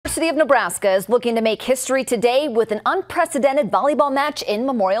University of Nebraska is looking to make history today with an unprecedented volleyball match in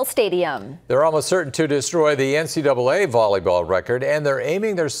Memorial Stadium. They're almost certain to destroy the NCAA volleyball record, and they're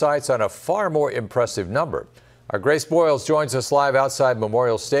aiming their sights on a far more impressive number. Our Grace Boyles joins us live outside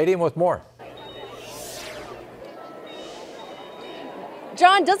Memorial Stadium with more.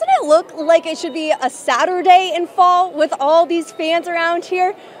 John, doesn't it look like it should be a Saturday in fall with all these fans around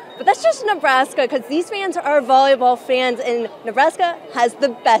here? But that's just Nebraska, because these fans are volleyball fans, and Nebraska has the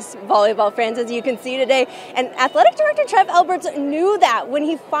best volleyball fans, as you can see today. And Athletic Director Trev Alberts knew that when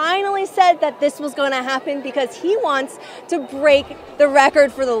he finally said that this was going to happen, because he wants to break the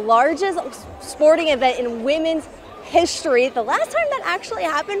record for the largest sporting event in women's history. The last time that actually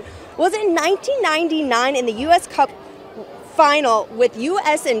happened was in 1999 in the U.S. Cup final with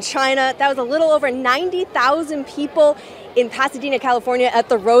U.S. and China. That was a little over 90,000 people in Pasadena, California at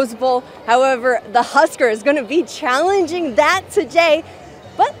the Rose Bowl. However, the Huskers is going to be challenging that today.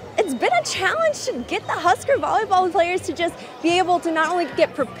 But it's been a challenge to get the Husker volleyball players to just be able to not only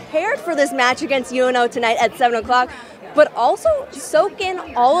get prepared for this match against UNO tonight at 7 o'clock, but also soak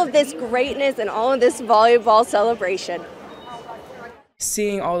in all of this greatness and all of this volleyball celebration.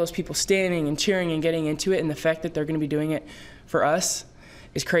 Seeing all those people standing and cheering and getting into it, and the fact that they're going to be doing it for us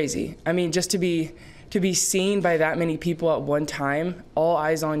is crazy. I mean, just to be seen by that many people at one time, all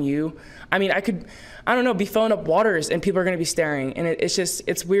eyes on you. I mean, I don't know, be filling up waters and people are going to be staring, and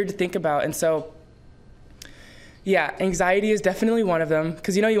it's weird to think about. And so, yeah, anxiety is definitely one of them,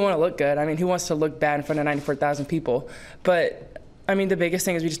 because you want to look good. I mean, who wants to look bad in front of 94,000 people? But I mean, the biggest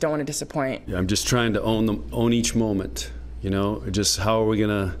thing is we just don't want to disappoint. Yeah, I'm just trying to own each moment. Just how are we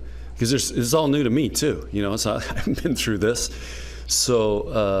gonna? Because it's all new to me too. So I haven't been through this,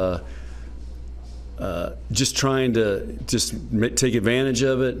 so just trying to take advantage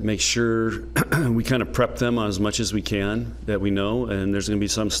of it, make sure we kind of prep them on as much as we can that we know, and there's going to be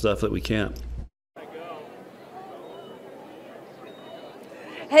some stuff that we can't.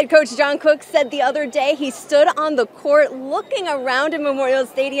 Head coach John Cook said the other day he stood on the court looking around in Memorial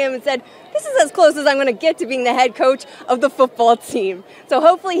Stadium and said, "This is as close as I'm going to get to being the head coach of the football team." So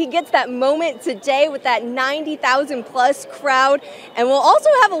hopefully he gets that moment today with that 90,000 plus crowd. And we'll also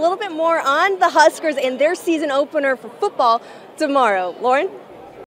have a little bit more on the Huskers and their season opener for football tomorrow. Lauren?